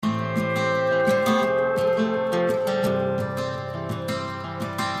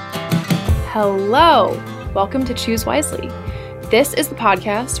Hello! Welcome to Choose Wisely. This is the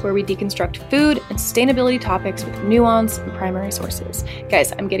podcast where we deconstruct food and sustainability topics with nuance and primary sources.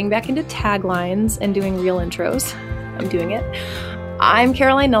 Guys, I'm getting back into taglines and doing real intros. I'm doing it. I'm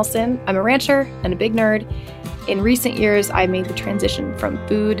Caroline Nelson. I'm a rancher and a big nerd. In recent years, I made the transition from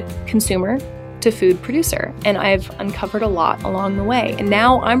food consumer to food producer, and I've uncovered a lot along the way. And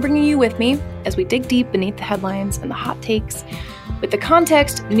now I'm bringing you with me as we dig deep beneath the headlines and the hot takes with the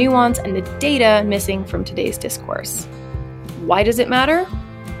context, nuance, and the data missing from today's discourse. Why does it matter?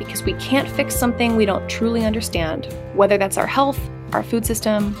 Because we can't fix something we don't truly understand, whether that's our health, our food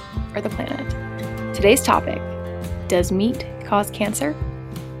system, or the planet. Today's topic: does meat cause cancer?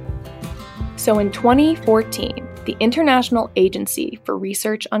 So in 2014, the International Agency for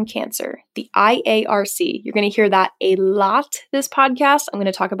Research on Cancer, the IARC, you're going to hear that a lot this podcast. I'm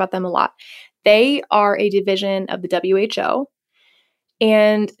going to talk about them a lot. They are a division of the WHO,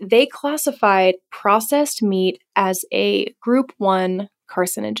 and they classified processed meat as a Group 1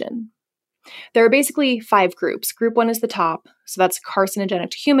 carcinogen. There are basically 5 groups. Group 1 is the top, so that's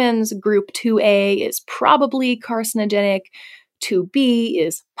carcinogenic to humans. Group 2A is probably carcinogenic. 2B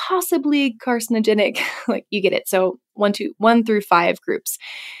is possibly carcinogenic. Like, you get it. So 1 through 5 groups.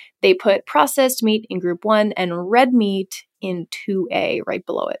 They put processed meat in Group 1 and red meat in 2A right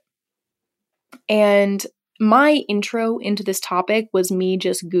below it. And my intro into this topic was me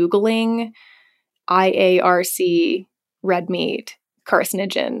just Googling IARC red meat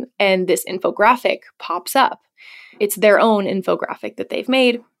carcinogen, and this infographic pops up. It's their own infographic that they've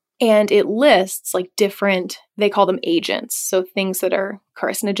made, and it lists like different, they call them agents, so things that are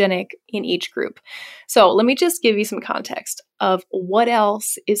carcinogenic in each group. So let me just give you some context of what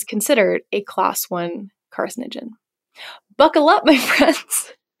else is considered a class 1 carcinogen. Buckle up, my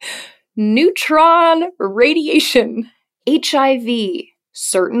friends. Neutron radiation, HIV,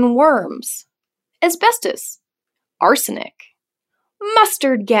 certain worms, asbestos, arsenic,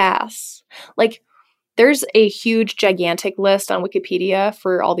 mustard gas. Like, there's a huge, gigantic list on Wikipedia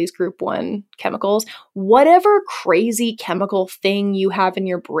for all these Group 1 chemicals. Whatever crazy chemical thing you have in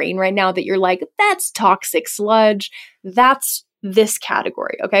your brain right now that you're like, that's toxic sludge, that's this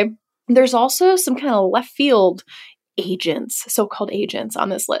category, okay? There's also some kind of left field agents, so-called agents on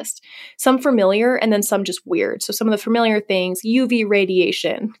this list. Some familiar and then some just weird. So some of the familiar things: UV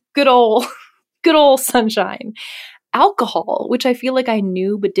radiation, good old sunshine. Alcohol, which I feel like I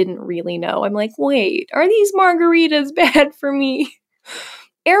knew but didn't really know. I'm like, wait, are these margaritas bad for me?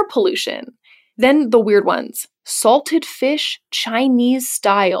 Air pollution. Then the weird ones: salted fish, Chinese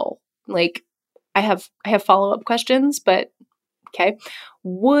style. Like, I have follow-up questions, but okay.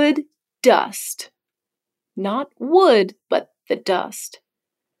 Wood dust. Not wood, but the dust.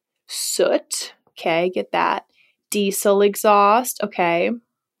 Soot. Okay, get that. Diesel exhaust. Okay.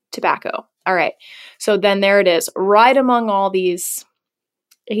 Tobacco. All right. So then there it is, right among all these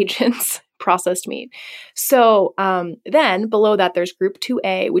agents, processed meat. So then below that, there's Group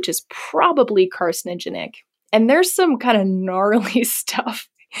 2A, which is probably carcinogenic. And there's some kind of gnarly stuff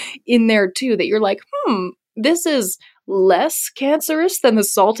in there too that you're like, this is less cancerous than the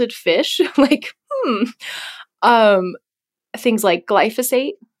salted fish. Like, things like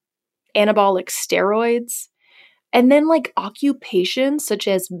glyphosate, anabolic steroids, and then like occupations such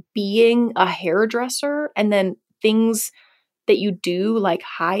as being a hairdresser, and then things that you do like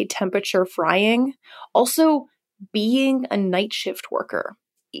high temperature frying. Also, being a night shift worker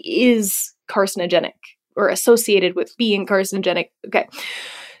is carcinogenic or associated with being carcinogenic. Okay.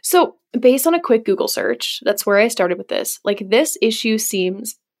 So based on a quick Google search, that's where I started with this. Like, this issue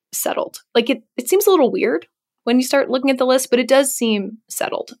seems settled. Like, it seems a little weird when you start looking at the list, but it does seem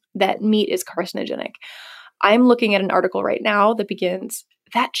settled that meat is carcinogenic. I'm looking at an article right now that begins,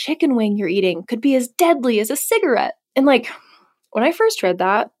 that chicken wing you're eating could be as deadly as a cigarette. And like, when I first read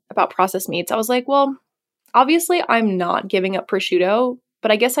that about processed meats, I was like, well, obviously I'm not giving up prosciutto,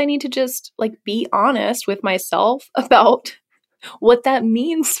 but I guess I need to just like be honest with myself about what that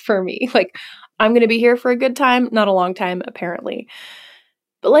means for me. Like, I'm going to be here for a good time, not a long time, apparently.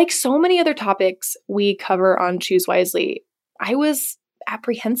 But like so many other topics we cover on Choose Wisely, I was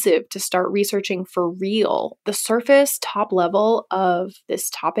apprehensive to start researching for real. The surface top level of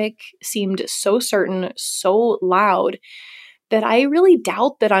this topic seemed so certain, so loud, that I really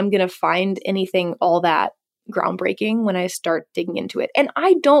doubt that I'm going to find anything all that groundbreaking when I start digging into it. And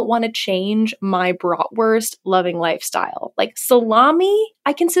I don't want to change my bratwurst loving lifestyle. Like, salami,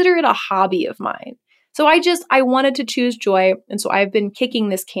 I consider it a hobby of mine. So I wanted to choose joy. And so I've been kicking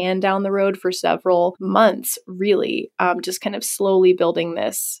this can down the road for several months, really, just kind of slowly building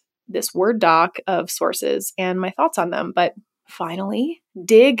this Word doc of sources and my thoughts on them. But finally,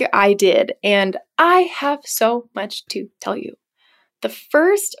 dig I did, and I have so much to tell you. The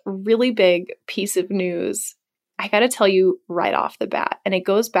first really big piece of news, I got to tell you right off the bat, and it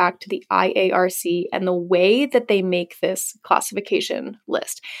goes back to the IARC and the way that they make this classification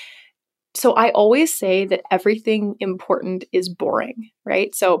list. So I always say that everything important is boring,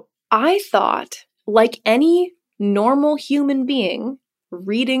 right? So I thought, like any normal human being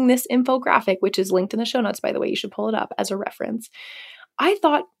reading this infographic, which is linked in the show notes, by the way, you should pull it up as a reference. I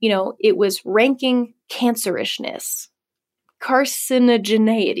thought, it was ranking cancerishness,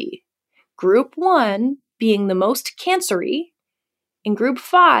 carcinogeneity, group 1 being the most cancery, and group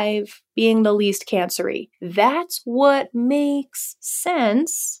 5 being the least cancery. That's what makes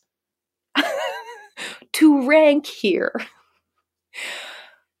sense to rank here.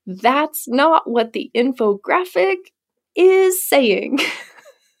 That's not what the infographic is saying.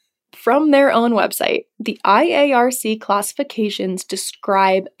 From their own website, the IARC classifications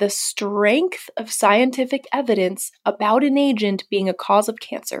describe the strength of scientific evidence about an agent being a cause of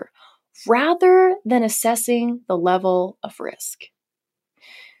cancer, rather than assessing the level of risk.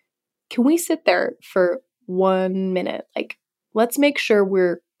 Can we sit there for 1 minute? Let's make sure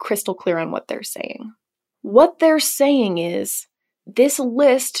we're crystal clear on what they're saying. What they're saying is, this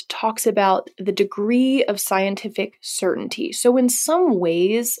list talks about the degree of scientific certainty. So in some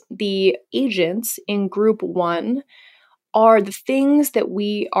ways, the agents in group 1 are the things that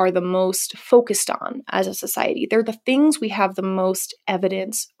we are the most focused on as a society. They're the things we have the most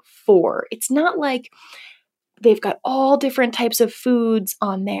evidence for. It's not like they've got all different types of foods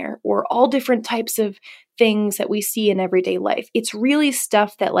on there or all different types of things that we see in everyday life. It's really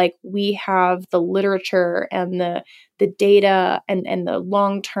stuff that we have the literature and the data and the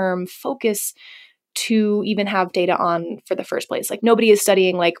long-term focus to even have data on for the first place. Nobody is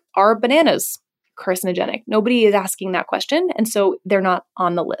studying are bananas carcinogenic? Nobody is asking that question, and so they're not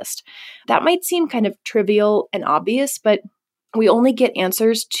on the list. That might seem kind of trivial and obvious, but we only get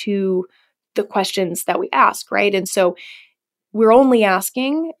answers to the questions that we ask, right? And so we're only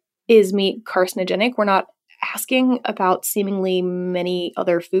asking, is meat carcinogenic? We're not asking about seemingly many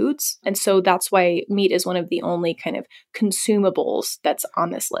other foods. And so that's why meat is one of the only kind of consumables that's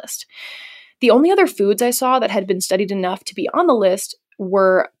on this list. The only other foods I saw that had been studied enough to be on the list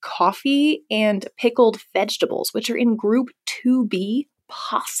were coffee and pickled vegetables, which are in group 2B,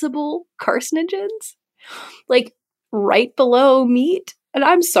 possible carcinogens, right below meat. And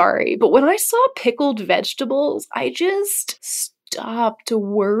I'm sorry, but when I saw pickled vegetables, I just stopped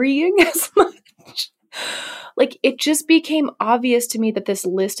worrying as much. It just became obvious to me that this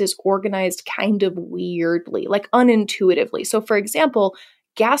list is organized kind of weirdly, unintuitively. So for example,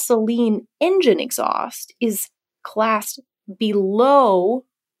 gasoline engine exhaust is classed below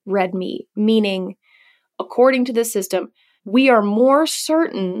red meat, meaning, according to the system, we are more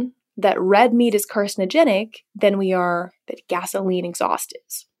certain that red meat is carcinogenic than we are that gasoline exhaust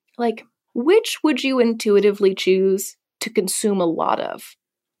is. Which would you intuitively choose to consume a lot of?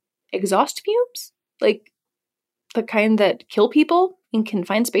 Exhaust fumes? The kind that kill people in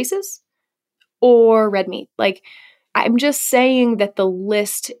confined spaces? Or red meat? I'm just saying that the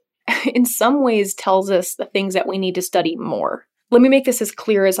list in some ways tells us the things that we need to study more. Let me make this as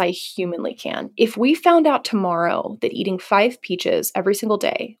clear as I humanly can. If we found out tomorrow that eating 5 peaches every single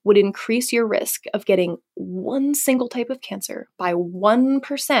day would increase your risk of getting one single type of cancer by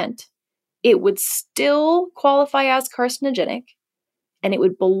 1%, it would still qualify as carcinogenic, and it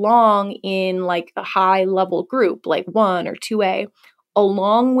would belong in a high level group, 1 or 2A,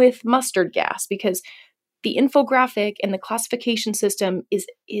 along with mustard gas, because the infographic and the classification system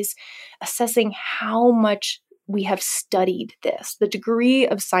is assessing how much we have studied this, the degree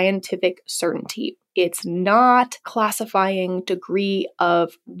of scientific certainty. It's not classifying degree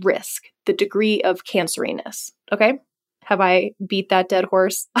of risk, the degree of canceriness. Okay? Have I beat that dead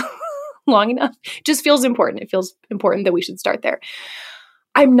horse long enough? It just feels important. It feels important that we should start there.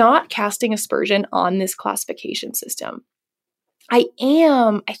 I'm not casting aspersion on this classification system. I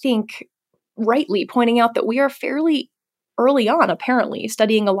am, I think, rightly pointing out that we are fairly early on, apparently,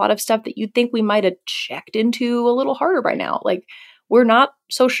 studying a lot of stuff that you'd think we might have checked into a little harder by now. We're not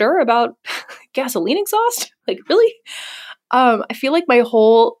so sure about gasoline exhaust. Really? I feel like my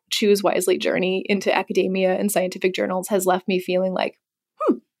whole Choose Wisely journey into academia and scientific journals has left me feeling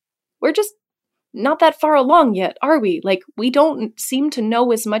we're just not that far along yet, are we? We don't seem to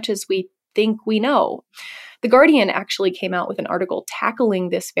know as much as we think we know. The Guardian actually came out with an article tackling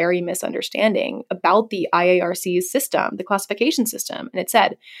this very misunderstanding about the IARC's system, the classification system. And it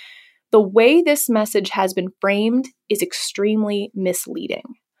said, the way this message has been framed is extremely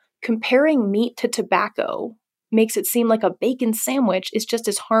misleading. Comparing meat to tobacco makes it seem like a bacon sandwich is just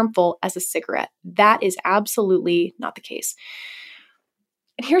as harmful as a cigarette. That is absolutely not the case.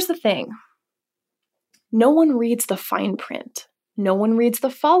 And here's the thing. No one reads the fine print. No one reads the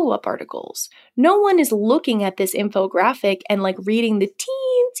follow-up articles. No one is looking at this infographic and like reading the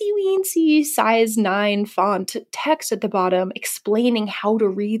teensy-weensy size 9 font text at the bottom explaining how to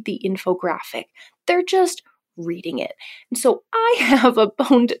read the infographic. They're just reading it. And so I have a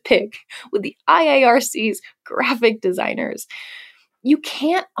bone to pick with the IARC's graphic designers. You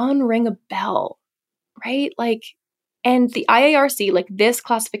can't unring a bell, right? And the IARC, like this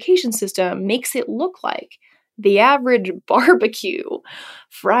classification system, makes it look like the average barbecue,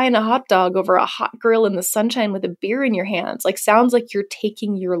 frying a hot dog over a hot grill in the sunshine with a beer in your hands, like sounds like you're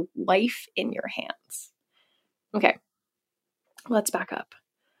taking your life in your hands. Okay, let's back up.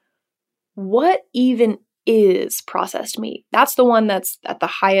 What even is processed meat? That's the one that's at the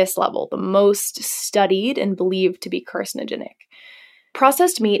highest level, the most studied and believed to be carcinogenic.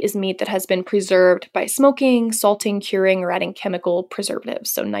 Processed meat is meat that has been preserved by smoking, salting, curing, or adding chemical preservatives,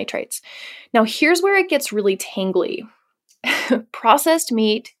 so nitrates. Now, here's where it gets really tangly. Processed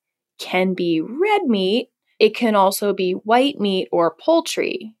meat can be red meat. It can also be white meat or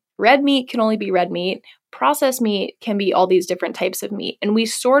poultry. Red meat can only be red meat. Processed meat can be all these different types of meat. And we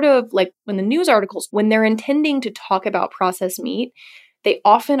sort of, like when the news articles, when they're intending to talk about processed meat, they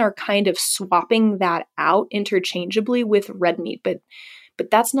often are kind of swapping that out interchangeably with red meat, but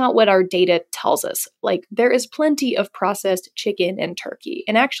that's not what our data tells us. Like, there is plenty of processed chicken and turkey.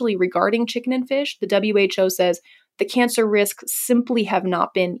 And actually, regarding chicken and fish, the WHO says the cancer risks simply have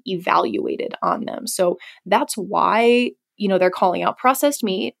not been evaluated on them. So that's why, they're calling out processed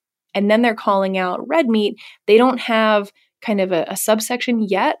meat, and then they're calling out red meat. They don't have kind of a subsection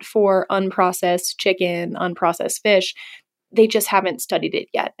yet for unprocessed chicken, unprocessed fish. They just haven't studied it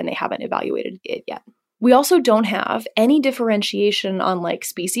yet, and they haven't evaluated it yet. We also don't have any differentiation on like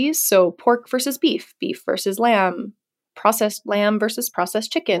species. So pork versus beef, beef versus lamb, processed lamb versus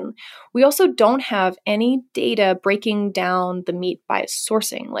processed chicken. We also don't have any data breaking down the meat by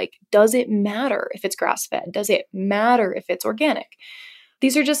sourcing. Like, does it matter if it's grass-fed? Does it matter if it's organic?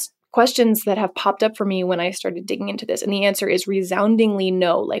 These are just questions that have popped up for me when I started digging into this. And the answer is resoundingly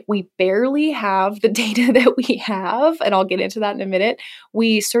no. Like, we barely have the data that we have, and I'll get into that in a minute.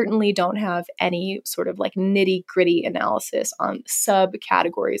 We certainly don't have any sort of like nitty-gritty analysis on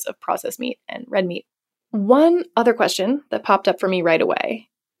subcategories of processed meat and red meat. One other question that popped up for me right away,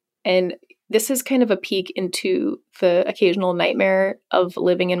 and this is kind of a peek into the occasional nightmare of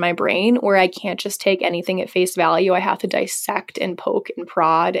living in my brain where I can't just take anything at face value. I have to dissect and poke and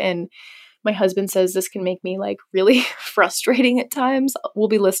prod. And my husband says this can make me like really frustrating at times. We'll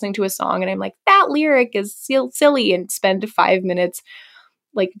be listening to a song and I'm like, that lyric is silly, and spend 5 minutes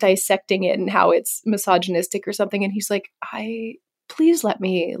like dissecting it and how it's misogynistic or something. And he's like, please let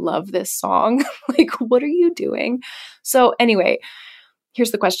me love this song. Like, what are you doing? So anyway,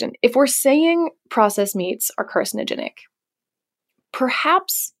 here's the question. If we're saying processed meats are carcinogenic,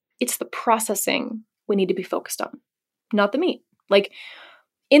 perhaps it's the processing we need to be focused on, not the meat. Like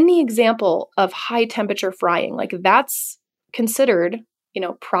in the example of high temperature frying, like that's considered,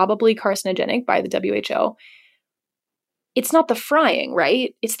 probably carcinogenic by the WHO. It's not the frying,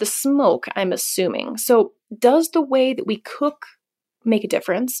 right? It's the smoke, I'm assuming. So does the way that we cook make a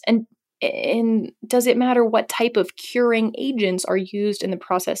difference? And does it matter what type of curing agents are used in the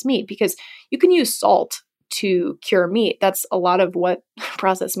processed meat? Because you can use salt to cure meat. That's a lot of what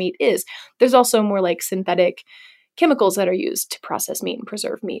processed meat is. There's also more like synthetic chemicals that are used to process meat and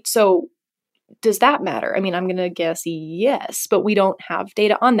preserve meat. So does that matter? I mean, I'm going to guess yes, but we don't have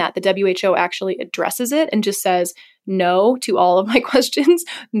data on that. The WHO actually addresses it and just says no to all of my questions.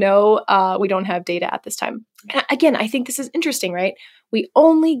 No, we don't have data at this time. And again, I think this is interesting, right? We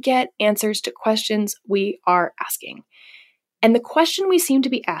only get answers to questions we are asking. And the question we seem to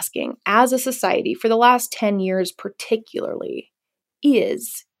be asking as a society for the last 10 years particularly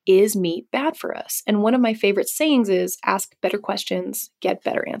is meat bad for us? And one of my favorite sayings is ask better questions, get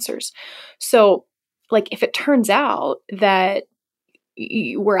better answers. So like if it turns out that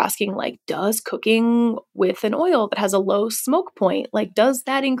we're asking like, does cooking with an oil that has a low smoke point, like does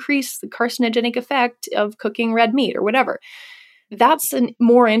that increase the carcinogenic effect of cooking red meat or whatever? That's a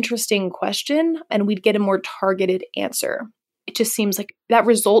more interesting question and we'd get a more targeted answer. It just seems like that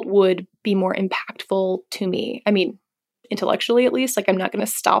result would be more impactful to me. I mean, intellectually at least, like I'm not going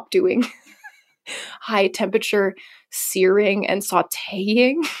to stop doing high temperature searing and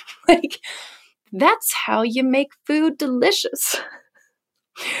sauteing. Like that's how you make food delicious.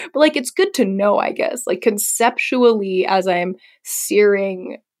 But like it's good to know, I guess, like conceptually as I'm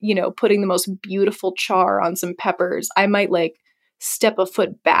searing, putting the most beautiful char on some peppers, I might like step a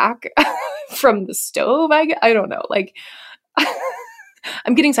foot back from the stove. I don't know. Like,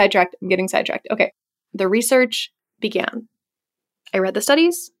 I'm getting sidetracked. Okay. The research began. I read the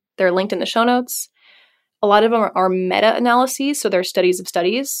studies. They're linked in the show notes. A lot of them are meta-analyses, so they're studies of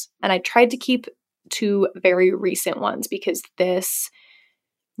studies. And I tried to keep to very recent ones because this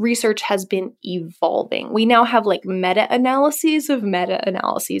research has been evolving. We now have like meta-analyses of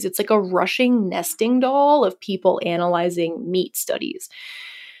meta-analyses. It's like a rushing nesting doll of people analyzing meat studies.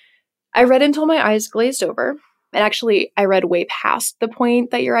 I read until my eyes glazed over. And actually, I read way past the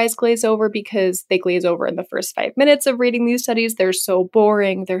point that your eyes glaze over because they glaze over in the first 5 minutes of reading these studies. They're so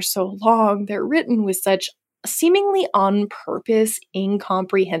boring. They're so long. They're written with such seemingly on purpose,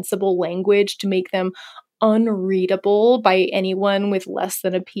 incomprehensible language to make them unreadable by anyone with less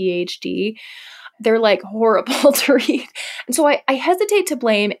than a PhD. They're like horrible to read. And so I hesitate to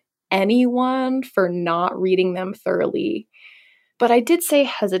blame anyone for not reading them thoroughly. But I did say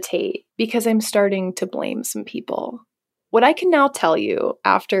hesitate because I'm starting to blame some people. What I can now tell you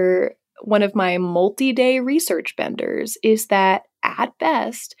after one of my multi-day research benders is that, at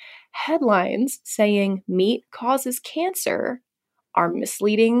best, headlines saying meat causes cancer are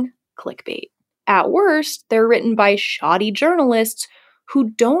misleading clickbait. At worst, they're written by shoddy journalists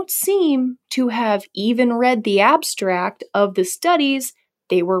who don't seem to have even read the abstract of the studies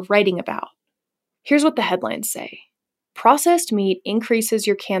they were writing about. Here's what the headlines say. Processed meat increases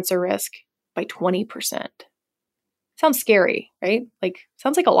your cancer risk by 20%. Sounds scary, right?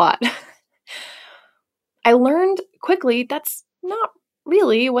 Sounds like a lot. I learned quickly that's not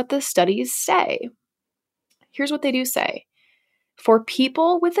really what the studies say. Here's what they do say. For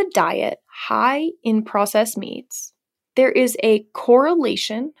people with a diet high in processed meats, there is a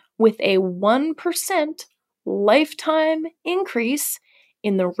correlation with a 1% lifetime increase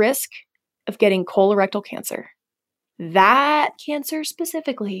in the risk of getting colorectal cancer. That cancer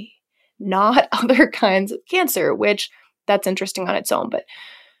specifically, not other kinds of cancer, which that's interesting on its own. But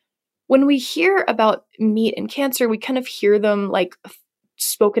when we hear about meat and cancer, we kind of hear them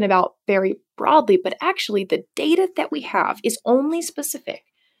spoken about very broadly, but actually the data that we have is only specific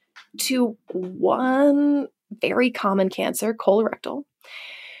to one very common cancer, colorectal.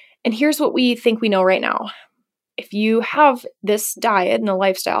 And here's what we think we know right now. If you have this diet and a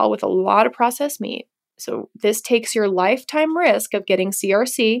lifestyle with a lot of processed meat, so this takes your lifetime risk of getting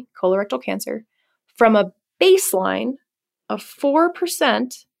CRC, colorectal cancer, from a baseline of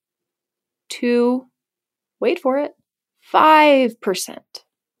 4% to, wait for it, 5%,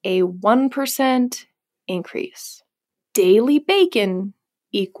 a 1% increase. Daily bacon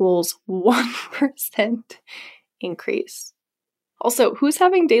equals 1% increase. Also, who's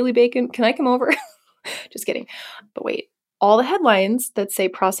having daily bacon? Can I come over? Just kidding. But wait. All the headlines that say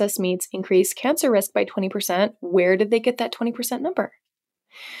processed meats increase cancer risk by 20%, where did they get that 20% number?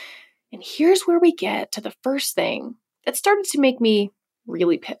 And here's where we get to the first thing that started to make me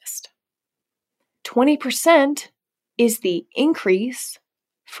really pissed. 20% is the increase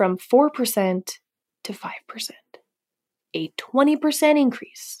from 4% to 5%. A 20%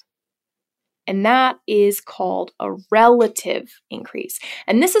 increase. And that is called a relative increase.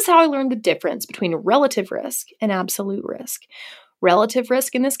 And this is how I learned the difference between relative risk and absolute risk. Relative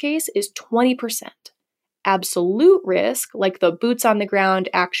risk in this case is 20%. Absolute risk, like the boots on the ground,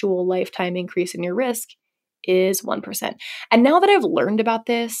 actual lifetime increase in your risk, is 1%. And now that I've learned about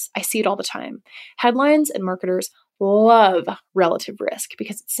this, I see it all the time. Headlines and marketers love relative risk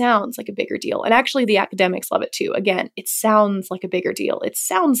because it sounds like a bigger deal. And actually, the academics love it too. Again, it sounds like a bigger deal. It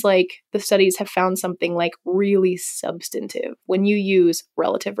sounds like the studies have found something like really substantive when you use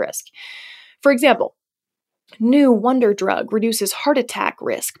relative risk. For example, new wonder drug reduces heart attack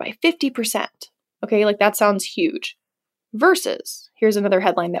risk by 50%. Okay, that sounds huge. Versus, here's another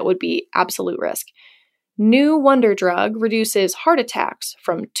headline that would be absolute risk. New wonder drug reduces heart attacks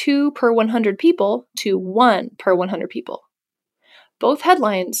from 2 per 100 people to 1 per 100 people. Both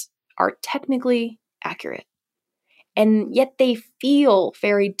headlines are technically accurate, and yet they feel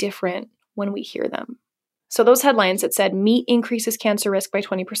very different when we hear them. So those headlines that said meat increases cancer risk by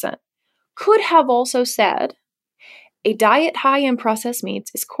 20% could have also said a diet high in processed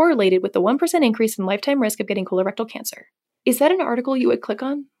meats is correlated with the 1% increase in lifetime risk of getting colorectal cancer. Is that an article you would click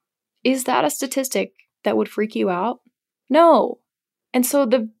on? Is that a statistic that would freak you out? No. And so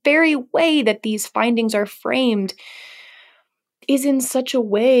the very way that these findings are framed is in such a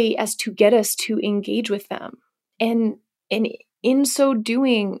way as to get us to engage with them. And in so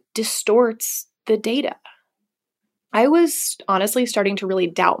doing, distorts the data. I was honestly starting to really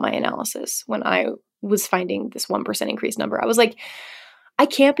doubt my analysis when I was finding this 1% increase number. I was like, I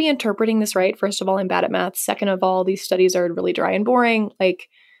can't be interpreting this right. First of all, I'm bad at math. Second of all, these studies are really dry and boring. Like,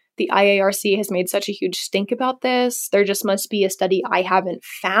 the IARC has made such a huge stink about this. There just must be a study I haven't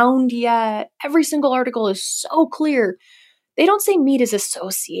found yet. Every single article is so clear. They don't say meat is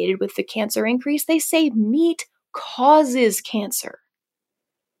associated with the cancer increase. They say meat causes cancer.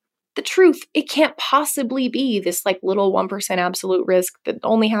 The truth, it can't possibly be this like little 1% absolute risk that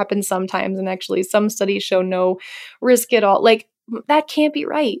only happens sometimes. And actually some studies show no risk at all. Like, that can't be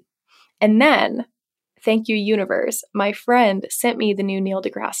right. And then, thank you, universe, my friend sent me the new Neil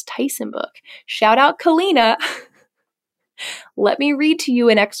deGrasse Tyson book. Shout out Kalina. Let me read to you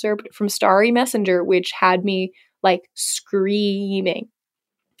an excerpt from Starry Messenger, which had me like screaming.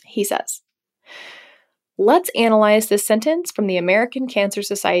 He says, let's analyze this sentence from the American Cancer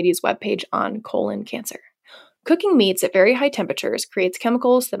Society's webpage on colon cancer. Cooking meats at very high temperatures creates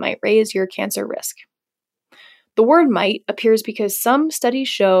chemicals that might raise your cancer risk. The word might appears because some studies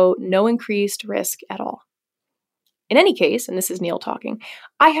show no increased risk at all. In any case, and this is Neil talking,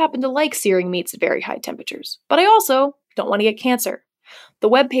 I happen to like searing meats at very high temperatures, but I also don't want to get cancer. The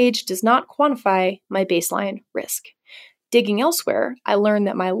webpage does not quantify my baseline risk. Digging elsewhere, I learned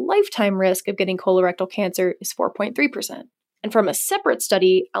that my lifetime risk of getting colorectal cancer is 4.3%. And from a separate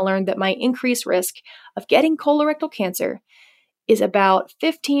study, I learned that my increased risk of getting colorectal cancer is about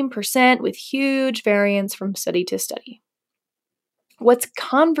 15% with huge variance from study to study. What's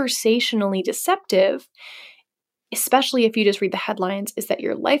conversationally deceptive, especially if you just read the headlines, is that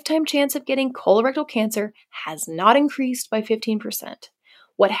your lifetime chance of getting colorectal cancer has not increased by 15%.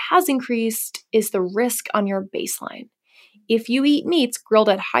 What has increased is the risk on your baseline. If you eat meats grilled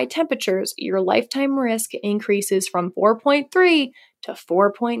at high temperatures, your lifetime risk increases from 4.3 to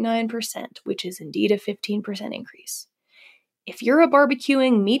 4.9%, which is indeed a 15% increase. If you're a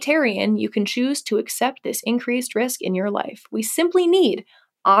barbecuing meatarian, you can choose to accept this increased risk in your life. We simply need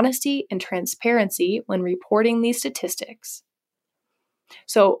honesty and transparency when reporting these statistics.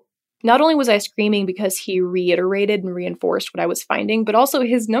 So, not only was I screaming because he reiterated and reinforced what I was finding, but also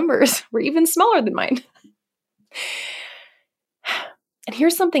his numbers were even smaller than mine. And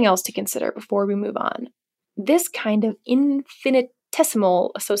here's something else to consider before we move on. This kind of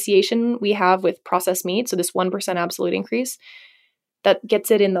infinitesimal association we have with processed meat, so this 1% absolute increase, that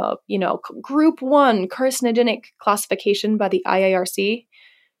gets it in the, group 1 carcinogenic classification by the IARC.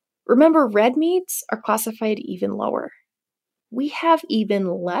 Remember, red meats are classified even lower. We have even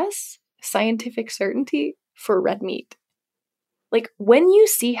less scientific certainty for red meat. Like, when you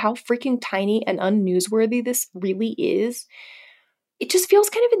see how freaking tiny and unnewsworthy this really is, it just feels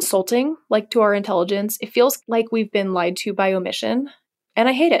kind of insulting, like, to our intelligence. It feels like we've been lied to by omission, and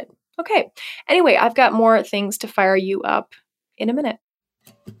I hate it. Okay. Anyway, I've got more things to fire you up in a minute.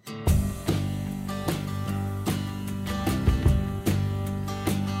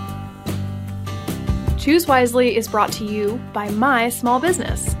 Choose Wisely is brought to you by my small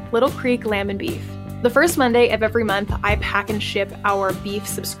business, Little Creek Lamb and Beef. The first Monday of every month, I pack and ship our beef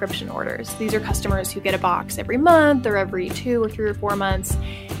subscription orders. These are customers who get a box every month or every 2 or 3 or 4 months.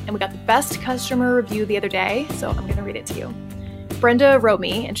 And we got the best customer review the other day, so I'm going to read it to you. Brenda wrote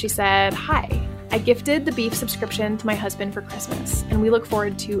me and she said, "Hi, I gifted the beef subscription to my husband for Christmas, and we look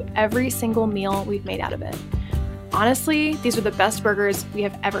forward to every single meal we've made out of it. Honestly, these are the best burgers we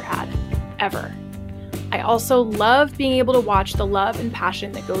have ever had, ever. I also love being able to watch the love and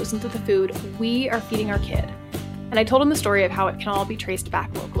passion that goes into the food we are feeding our kid." And I told him the story of how it can all be traced back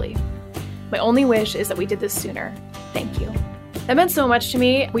locally. "My only wish is that we did this sooner. Thank you." That meant so much to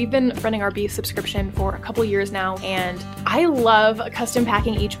me. We've been running our beef subscription for a couple years now, and I love custom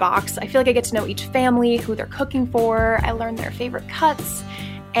packing each box. I feel like I get to know each family, who they're cooking for. I learn their favorite cuts,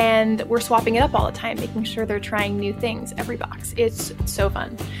 and we're swapping it up all the time, making sure they're trying new things every box. It's so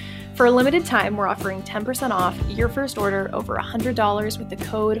fun. For a limited time, we're offering 10% off your first order over $100 with the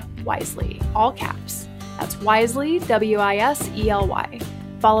code WISELY, all caps. That's WISELY, WISELY.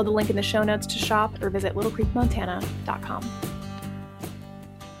 Follow the link in the show notes to shop or visit littlecreekmontana.com.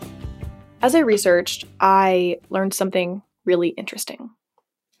 As I researched, I learned something really interesting.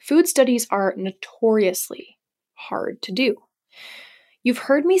 Food studies are notoriously hard to do. You've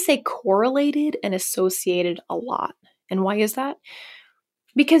heard me say correlated and associated a lot. And why is that?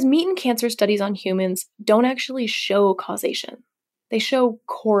 Because meat and cancer studies on humans don't actually show causation. They show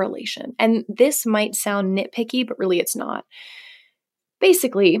correlation. And this might sound nitpicky, but really it's not.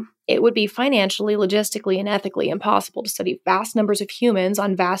 Basically, it would be financially, logistically, and ethically impossible to study vast numbers of humans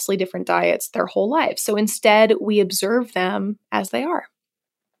on vastly different diets their whole lives. So instead, we observe them as they are.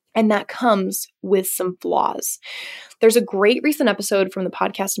 And that comes with some flaws. There's a great recent episode from the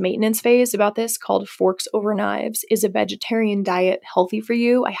podcast Maintenance Phase about this called Forks Over Knives. Is a vegetarian diet healthy for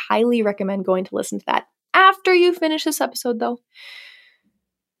you? I highly recommend going to listen to that after you finish this episode, though.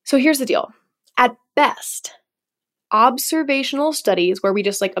 So here's the deal. At best, observational studies where we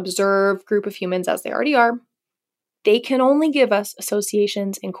just observe group of humans as they already are, they can only give us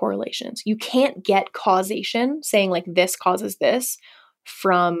associations and correlations. You can't get causation saying this causes this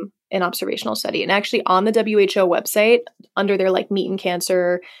from an observational study. And actually on the WHO website, under their meat and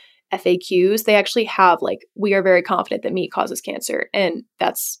cancer FAQs, they actually have we are very confident that meat causes cancer. And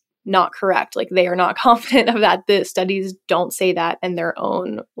that's not correct. They are not confident of that. The studies don't say that, and their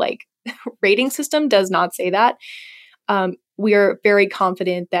own rating system does not say that. We are very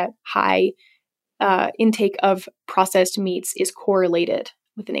confident that high intake of processed meats is correlated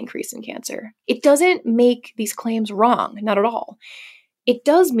with an increase in cancer. It doesn't make these claims wrong, not at all. It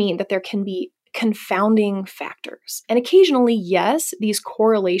does mean that there can be confounding factors. And occasionally, yes, these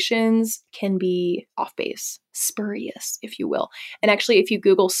correlations can be off base, spurious, if you will. And actually, if you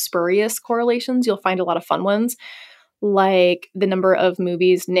Google spurious correlations, you'll find a lot of fun ones. Like the number of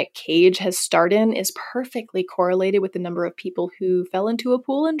movies Nick Cage has starred in is perfectly correlated with the number of people who fell into a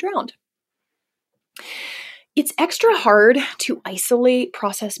pool and drowned. It's extra hard to isolate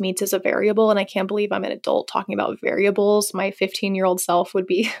processed meats as a variable, and I can't believe I'm an adult talking about variables. My 15-year-old self would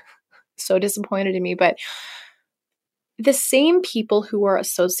be so disappointed in me, but the same people who are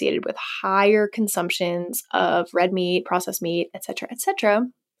associated with higher consumptions of red meat, processed meat, etc.,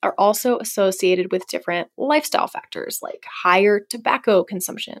 are also associated with different lifestyle factors like higher tobacco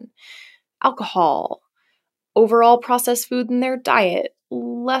consumption, alcohol, overall processed food in their diet,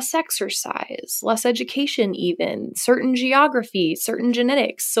 less exercise, less education even, certain geography, certain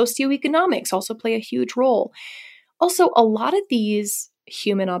genetics, socioeconomics also play a huge role. Also, a lot of these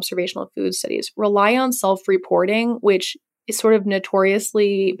human observational food studies rely on self-reporting, which is sort of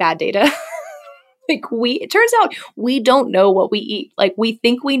notoriously bad data. It turns out we don't know what we eat. We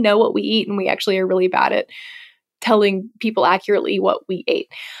think we know what we eat, and we actually are really bad at telling people accurately what we ate.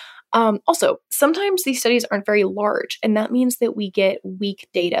 Also, sometimes these studies aren't very large, and that means that we get weak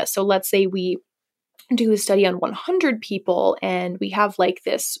data. So let's say we do a study on 100 people and we have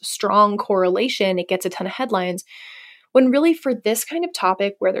this strong correlation, it gets a ton of headlines, when really for this kind of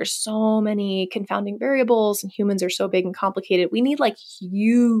topic where there's so many confounding variables and humans are so big and complicated, we need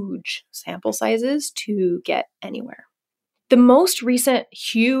huge sample sizes to get anywhere. The most recent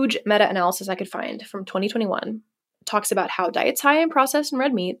huge meta-analysis I could find from 2021 talks about how diets high in processed and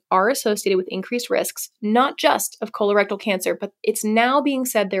red meat are associated with increased risks, not just of colorectal cancer, but it's now being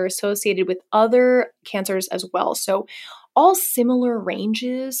said they're associated with other cancers as well. So all similar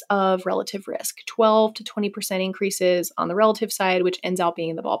ranges of relative risk, 12 to 20% increases on the relative side, which ends out being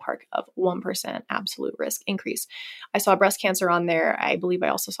in the ballpark of 1% absolute risk increase. I saw breast cancer on there. I believe I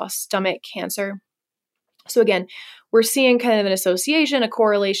also saw stomach cancer. So again, we're seeing kind of an association, a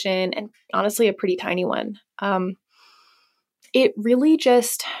correlation, and honestly, a pretty tiny one. It really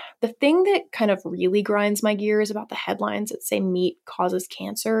the thing that kind of really grinds my gears about the headlines that say meat causes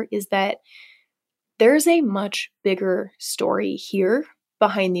cancer is that there's a much bigger story here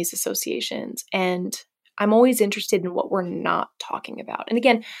behind these associations. And I'm always interested in what we're not talking about. And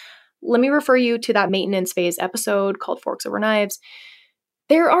again, let me refer you to that Maintenance Phase episode called Forks Over Knives.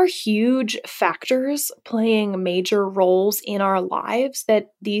 There are huge factors playing major roles in our lives that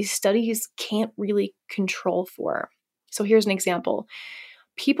these studies can't really control for. So here's an example.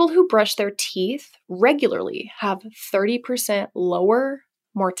 People who brush their teeth regularly have 30% lower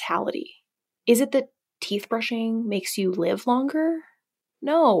mortality. Is it that teeth brushing makes you live longer?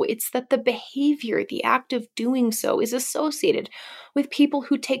 No, it's that the behavior, the act of doing so, is associated with people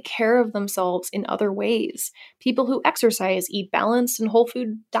who take care of themselves in other ways, people who exercise, eat balanced and whole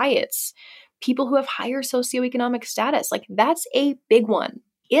food diets, people who have higher socioeconomic status. That's a big one.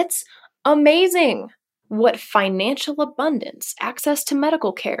 It's amazing what financial abundance, access to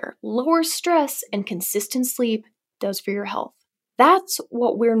medical care, lower stress, and consistent sleep does for your health. That's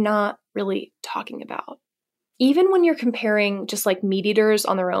what we're not really talking about. Even when you're comparing just meat eaters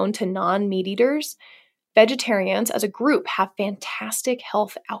on their own to non-meat eaters, vegetarians as a group have fantastic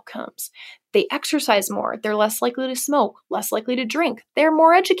health outcomes. They exercise more, they're less likely to smoke, less likely to drink, they're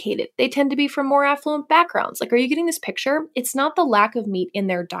more educated, they tend to be from more affluent backgrounds. Are you getting this picture? It's not the lack of meat in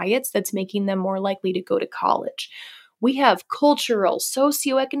their diets that's making them more likely to go to college. We have cultural,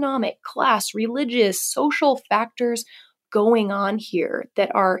 socioeconomic, class, religious, social factors going on here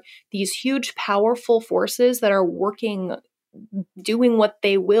that are these huge, powerful forces that are working, doing what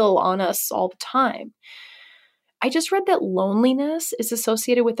they will on us all the time. I just read that loneliness is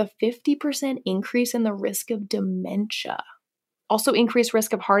associated with a 50% increase in the risk of dementia. Also increased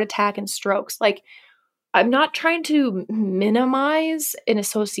risk of heart attack and strokes. Like, I'm not trying to minimize an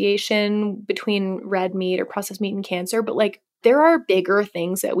association between red meat or processed meat and cancer, but like there are bigger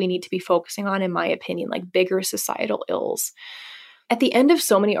things that we need to be focusing on, in my opinion, like bigger societal ills. At the end of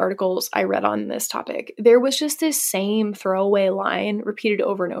so many articles I read on this topic, there was just this same throwaway line repeated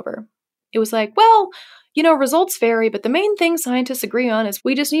over and over. It was like, well, results vary, but the main thing scientists agree on is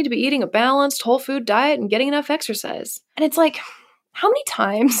we just need to be eating a balanced whole food diet and getting enough exercise. And it's like, how many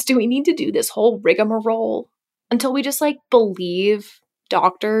times do we need to do this whole rigmarole until we just like believe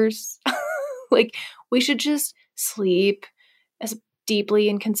doctors? Like, we should just sleep as deeply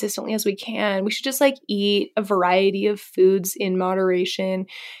and consistently as we can. We should just like eat a variety of foods in moderation,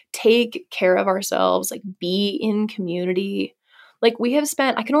 take care of ourselves, like be in community. Like, we have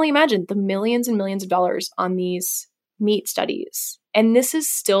spent, I can only imagine, the millions and millions of dollars on these meat studies. And this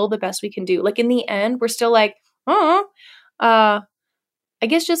is still the best we can do. Like, in the end, we're still like, I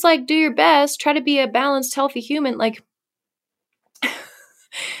guess just like do your best, try to be a balanced, healthy human. Like,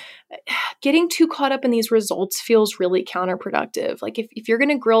 getting too caught up in these results feels really counterproductive. Like, if you're going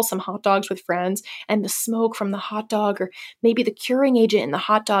to grill some hot dogs with friends and the smoke from the hot dog, or maybe the curing agent in the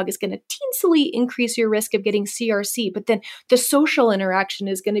hot dog is going to teensily increase your risk of getting CRC, but then the social interaction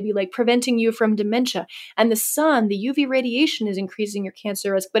is going to be like preventing you from dementia. And the sun, the UV radiation is increasing your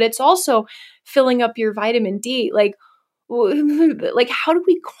cancer risk, but it's also filling up your vitamin D. Like, how do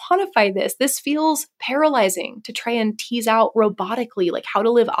we quantify this? This feels paralyzing to try and tease out robotically, like how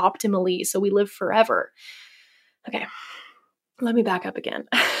to live optimally so we live forever. Okay, let me back up again.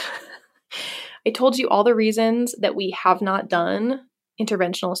 I told you all the reasons that we have not done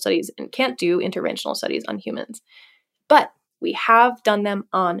interventional studies and can't do interventional studies on humans, but we have done them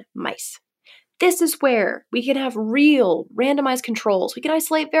on mice. This is where we can have real randomized controls. We can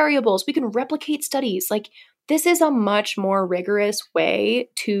isolate variables. We can replicate studies. Like, this is a much more rigorous way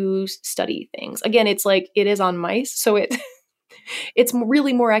to study things. Again, it's like it is on mice, so it's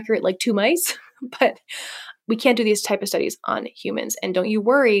really more accurate, like to mice, but we can't do these type of studies on humans. And don't you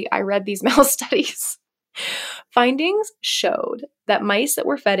worry, I read these mouse studies. Findings showed that mice that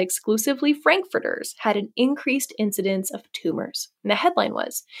were fed exclusively frankfurters had an increased incidence of tumors. And the headline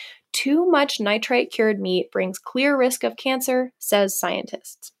was, "Too much nitrite-cured meat brings clear risk of cancer, says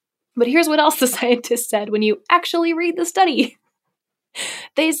scientists." But here's what else the scientists said when you actually read the study.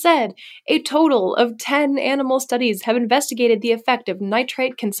 They said a total of 10 animal studies have investigated the effect of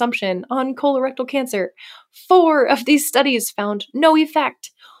nitrite consumption on colorectal cancer. 4 of these studies found no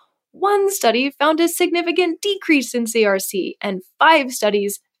effect. 1 study found a significant decrease in CRC, and 5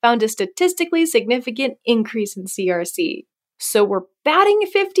 studies found a statistically significant increase in CRC. So we're batting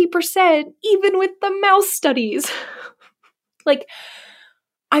 50% even with the mouse studies. Like,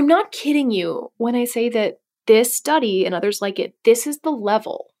 I'm not kidding you when I say that this study and others like it, this is the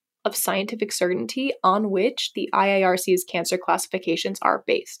level of scientific certainty on which the IARC's cancer classifications are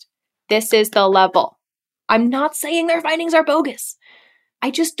based. This is the level. I'm not saying their findings are bogus.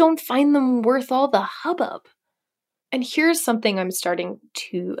 I just don't find them worth all the hubbub. And here's something a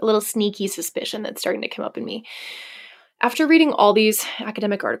little sneaky suspicion that's starting to come up in me. After reading all these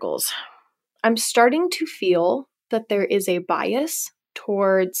academic articles, I'm starting to feel that there is a bias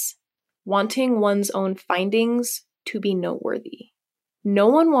towards wanting one's own findings to be noteworthy. No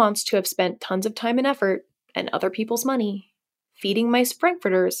one wants to have spent tons of time and effort and other people's money feeding mice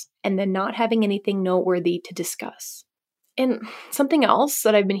frankfurters and then not having anything noteworthy to discuss. And something else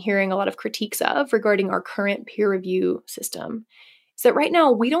that I've been hearing a lot of critiques of regarding our current peer review system is that right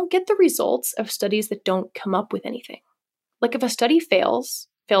now we don't get the results of studies that don't come up with anything. Like, if a study fails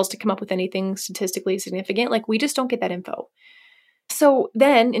to come up with anything statistically significant, like, we just don't get that info. So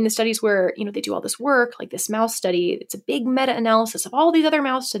then in the studies where, they do all this work, like this mouse study, it's a big meta-analysis of all these other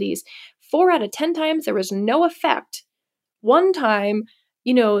mouse studies. 4 out of 10 times there was no effect. 1 time,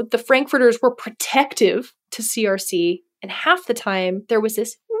 the frankfurters were protective to CRC, and half the time there was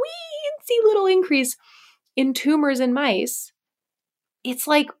this weensy little increase in tumors in mice. It's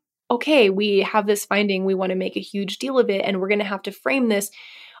like, okay, we have this finding, we want to make a huge deal of it, and we're going to have to frame this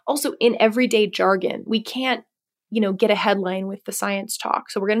also in everyday jargon. We can't, get a headline with the science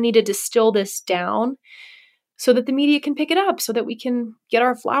talk. So we're going to need to distill this down so that the media can pick it up, so that we can get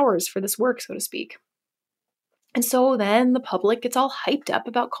our flowers for this work, so to speak. And so then the public gets all hyped up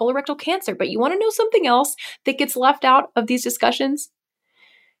about colorectal cancer. But you want to know something else that gets left out of these discussions?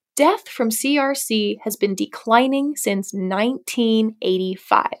 Death from CRC has been declining since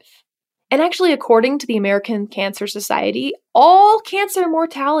 1985. And actually, according to the American Cancer Society, all cancer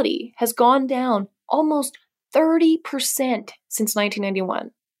mortality has gone down almost 30% since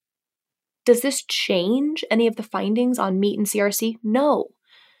 1991. Does this change any of the findings on meat and CRC? No.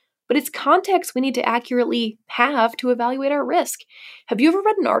 But it's context we need to accurately have to evaluate our risk. Have you ever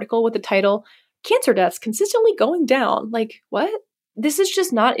read an article with the title, "Cancer Deaths Consistently Going Down"? Like, what? This is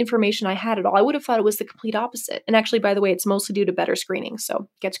just not information I had at all. I would have thought it was the complete opposite. And actually, by the way, it's mostly due to better screening. So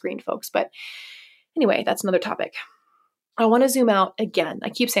get screened, folks. But anyway, that's another topic. I want to zoom out again. I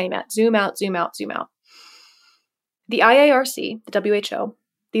keep saying that. Zoom out, zoom out, zoom out. The IARC, the WHO,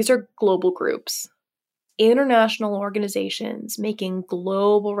 these are global groups, international organizations making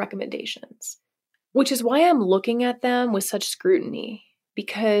global recommendations, which is why I'm looking at them with such scrutiny,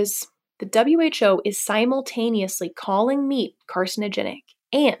 because the WHO is simultaneously calling meat carcinogenic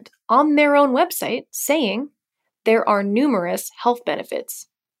and on their own website saying there are numerous health benefits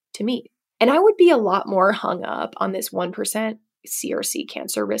to meat. And I would be a lot more hung up on this 1% CRC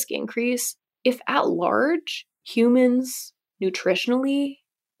cancer risk increase if at large humans nutritionally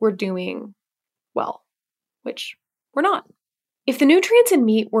were doing well, which we're not. If the nutrients in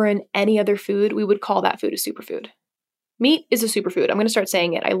meat were in any other food, we would call that food a superfood. Meat is a superfood. I'm going to start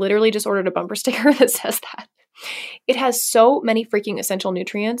saying it. I literally just ordered a bumper sticker that says that. It has so many freaking essential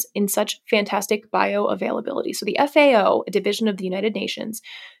nutrients in such fantastic bioavailability. So the FAO, a division of the United Nations,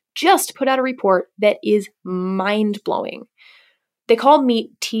 just put out a report that is mind-blowing. They call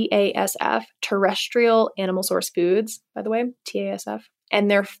meat TASF, terrestrial animal source foods, by the way, TASF.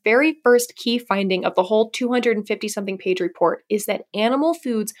 And their very first key finding of the whole 250-something page report is that animal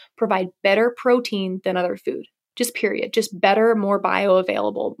foods provide better protein than other food. Just period. Just better, more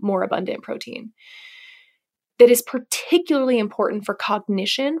bioavailable, more abundant protein. That is particularly important for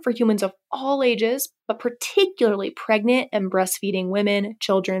cognition for humans of all ages, but particularly pregnant and breastfeeding women,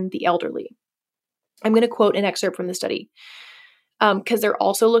 children, the elderly. I'm going to quote an excerpt from the study because they're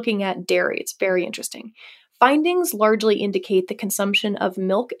also looking at dairy. It's very interesting. Findings largely indicate the consumption of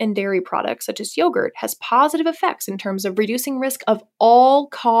milk and dairy products, such as yogurt, has positive effects in terms of reducing risk of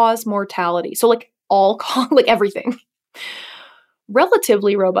all-cause mortality. So like everything.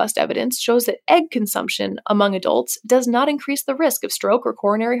 Relatively robust evidence shows that egg consumption among adults does not increase the risk of stroke or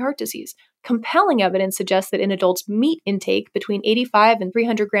coronary heart disease. Compelling evidence suggests that in adults, meat intake between 85 and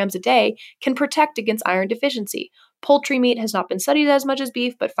 300 grams a day can protect against iron deficiency. Poultry meat has not been studied as much as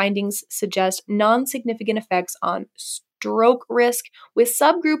beef, but findings suggest non-significant effects on stroke risk, with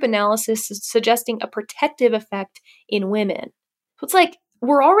subgroup analysis suggesting a protective effect in women. So it's like,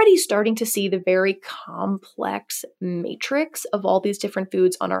 we're already starting to see the very complex matrix of all these different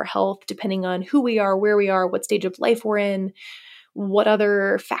foods on our health, depending on who we are, where we are, what stage of life we're in, what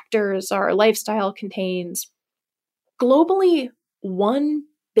other factors our lifestyle contains. Globally, 1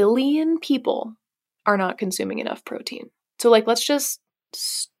 billion people are not consuming enough protein. So let's just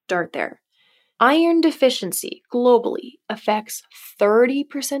start there. Iron deficiency globally affects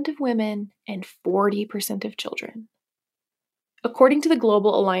 30% of women and 40% of children. According to the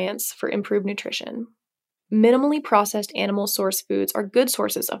Global Alliance for Improved Nutrition, minimally processed animal source foods are good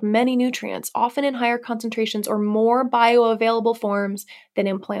sources of many nutrients, often in higher concentrations or more bioavailable forms than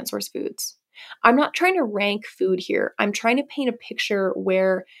in plant source foods. I'm not trying to rank food here. I'm trying to paint a picture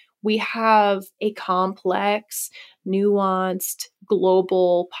where we have a complex, nuanced,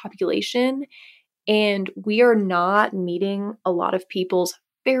 global population, and we are not meeting a lot of people's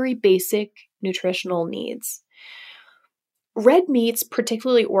very basic nutritional needs. Red meats,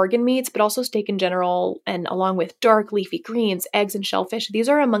 particularly organ meats, but also steak in general, and along with dark leafy greens, eggs, and shellfish, these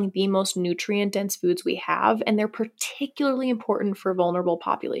are among the most nutrient-dense foods we have, and they're particularly important for vulnerable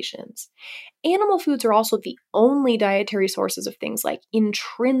populations. Animal foods are also the only dietary sources of things like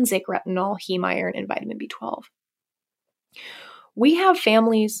intrinsic retinol, heme iron, and vitamin B12. We have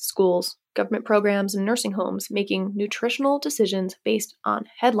families, schools, government programs, and nursing homes making nutritional decisions based on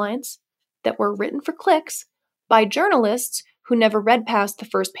headlines that were written for clicks by journalists who never read past the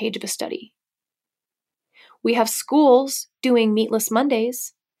first page of a study. We have schools doing Meatless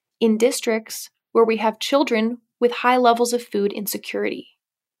Mondays in districts where we have children with high levels of food insecurity.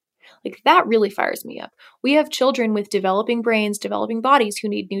 That really fires me up. We have children with developing brains, developing bodies who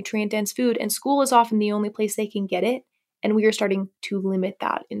need nutrient-dense food, and school is often the only place they can get it, and we are starting to limit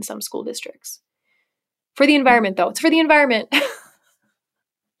that in some school districts. For the environment, though. It's for the environment.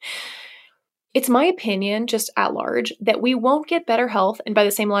 It's my opinion, just at large, that we won't get better health, and by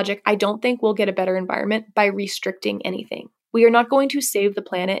the same logic, I don't think we'll get a better environment by restricting anything. We are not going to save the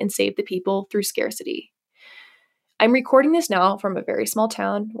planet and save the people through scarcity. I'm recording this now from a very small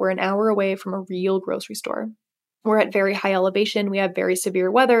town. We're an hour away from a real grocery store. We're at very high elevation, we have very severe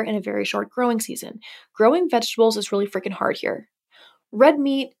weather, and a very short growing season. Growing vegetables is really freaking hard here. Red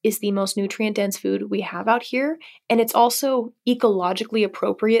meat is the most nutrient-dense food we have out here, and it's also ecologically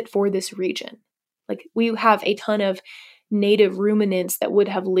appropriate for this region. Like, we have a ton of native ruminants that would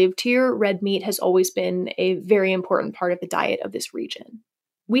have lived here. Red meat has always been a very important part of the diet of this region.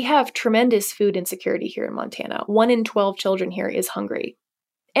 We have tremendous food insecurity here in Montana. 1 in 12 children here is hungry.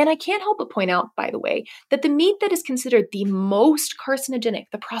 And I can't help but point out, by the way, that the meat that is considered the most carcinogenic,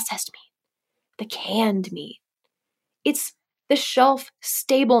 the processed meat, the canned meat, it's the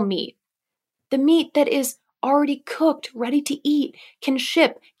shelf-stable meat, the meat that is already cooked, ready to eat, can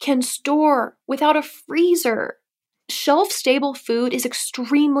ship, can store without a freezer. Shelf-stable food is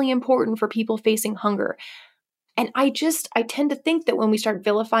extremely important for people facing hunger. And I tend to think that when we start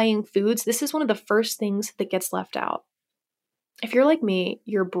vilifying foods, this is one of the first things that gets left out. If you're like me,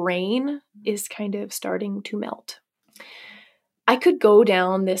 your brain is kind of starting to melt. I could go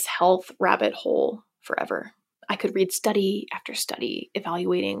down this health rabbit hole forever. I could read study after study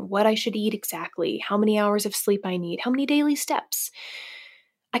evaluating what I should eat exactly, how many hours of sleep I need, how many daily steps.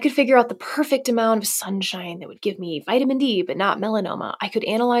 I could figure out the perfect amount of sunshine that would give me vitamin D but not melanoma. I could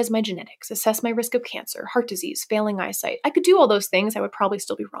analyze my genetics, assess my risk of cancer, heart disease, failing eyesight. I could do all those things. I would probably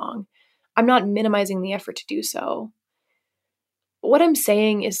still be wrong. I'm not minimizing the effort to do so. What I'm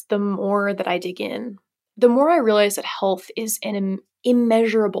saying is, the more that I dig in, the more I realize that health is an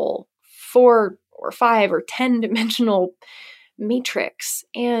immeasurable 4 or 5 or 10-dimensional matrix.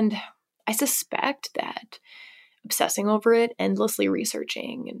 And I suspect that obsessing over it, endlessly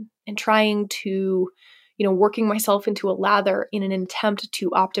researching and trying to, working myself into a lather in an attempt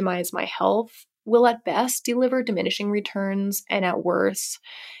to optimize my health will at best deliver diminishing returns and at worst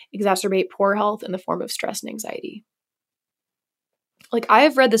exacerbate poor health in the form of stress and anxiety. Like, I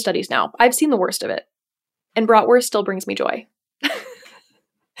have read the studies now. I've seen the worst of it. And bratwurst still brings me joy.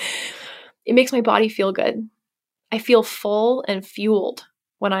 It makes my body feel good. I feel full and fueled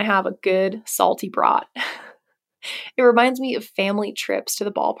when I have a good, salty brat. It reminds me of family trips to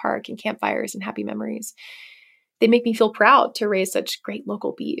the ballpark and campfires and happy memories. They make me feel proud to raise such great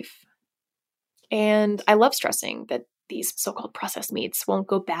local beef. And I love stressing that these so-called processed meats won't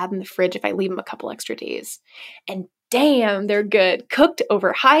go bad in the fridge if I leave them a couple extra days. And damn, they're good. Cooked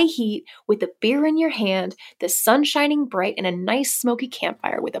over high heat with a beer in your hand, the sun shining bright, and a nice smoky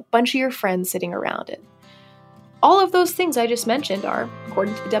campfire with a bunch of your friends sitting around it. All of those things I just mentioned are,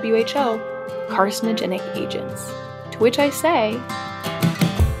 according to the WHO, carcinogenic agents. To which I say,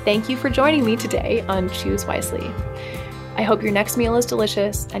 thank you for joining me today on Choose Wisely. I hope your next meal is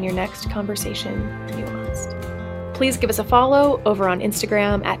delicious and your next conversation nuanced. Please give us a follow over on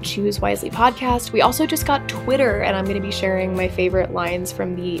Instagram at Choose Wisely Podcast. We also just got Twitter, and I'm going to be sharing my favorite lines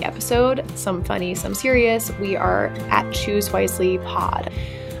from the episode, some funny, some serious. We are at Choose Wisely Pod.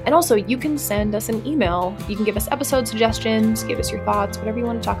 And also, you can send us an email. You can give us episode suggestions, give us your thoughts, whatever you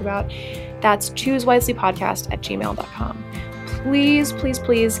want to talk about. That's choosewiselypodcast@gmail.com. Please, please,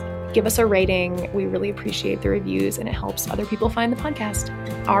 please give us a rating. We really appreciate the reviews, and it helps other people find the podcast.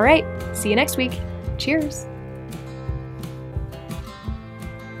 All right, see you next week. Cheers.